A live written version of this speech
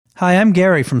Hi, I'm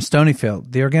Gary from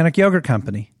Stonyfield, the organic yogurt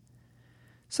company.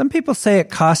 Some people say it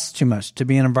costs too much to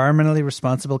be an environmentally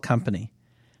responsible company,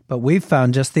 but we've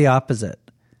found just the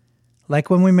opposite. Like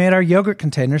when we made our yogurt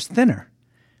containers thinner.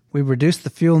 We reduced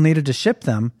the fuel needed to ship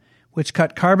them, which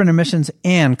cut carbon emissions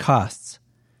and costs.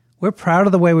 We're proud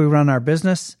of the way we run our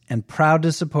business and proud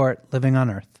to support Living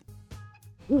on Earth.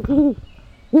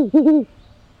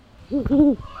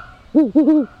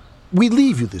 We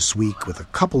leave you this week with a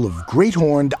couple of great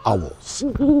horned owls.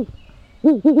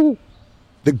 The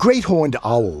great horned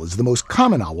owl is the most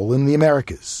common owl in the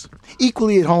Americas,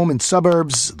 equally at home in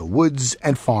suburbs, the woods,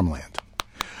 and farmland.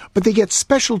 But they get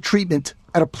special treatment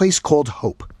at a place called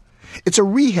Hope. It's a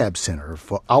rehab center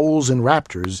for owls and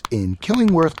raptors in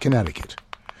Killingworth, Connecticut.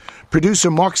 Producer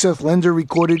Mark Seth Lender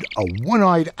recorded a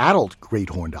one-eyed adult great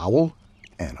horned owl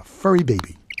and a furry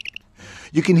baby.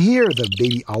 You can hear the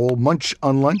baby owl munch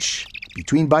on lunch,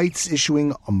 between bites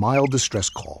issuing a mild distress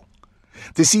call.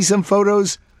 To see some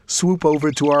photos, swoop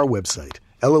over to our website,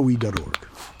 loe.org.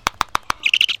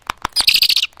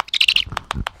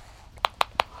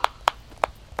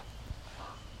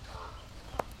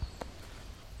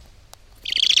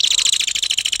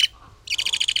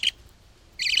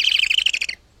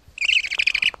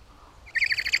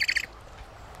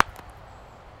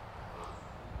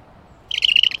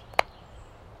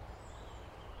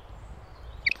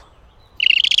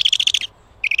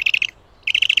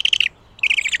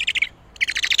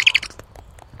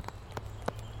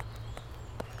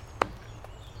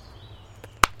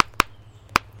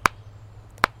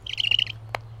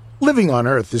 Living on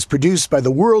Earth is produced by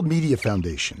the World Media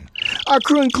Foundation. Our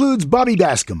crew includes Bobby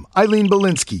Bascom, Eileen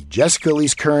Belinsky, Jessica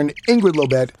Elise Kern, Ingrid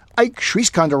Lobet, Ike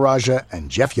Sriskandaraja, and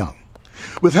Jeff Young.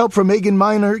 With help from Megan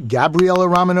Miner, Gabriella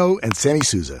Romano, and Sammy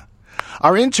Souza.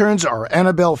 Our interns are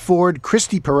Annabelle Ford,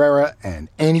 Christy Pereira, and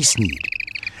Annie Sneed.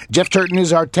 Jeff Turton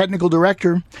is our technical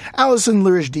director. Allison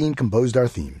Lirish-Dean composed our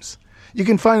themes. You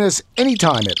can find us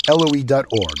anytime at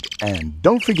loe.org. And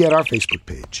don't forget our Facebook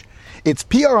page. It's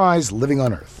PRI's Living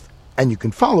on Earth. And you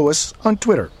can follow us on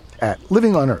Twitter at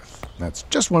Living on Earth. That's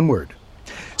just one word.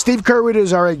 Steve Curwood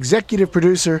is our executive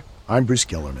producer. I'm Bruce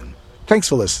Gellerman. Thanks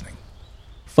for listening.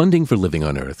 Funding for Living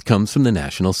on Earth comes from the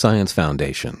National Science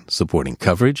Foundation, supporting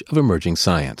coverage of emerging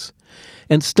science.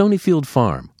 And Stonyfield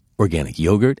Farm, organic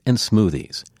yogurt and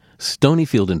smoothies.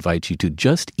 Stonyfield invites you to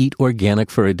just eat organic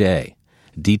for a day.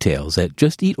 Details at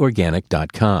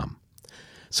justeatorganic.com.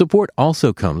 Support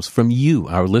also comes from you,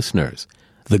 our listeners,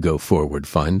 the Go Forward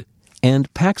Fund,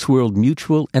 and Pax World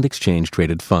Mutual and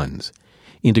Exchange-Traded Funds,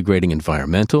 integrating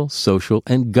environmental, social,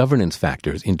 and governance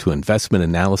factors into investment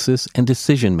analysis and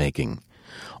decision-making.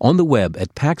 On the web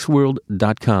at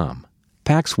paxworld.com.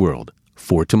 Pax World,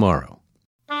 for tomorrow.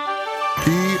 PRI,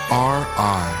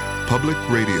 Public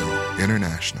Radio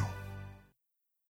International.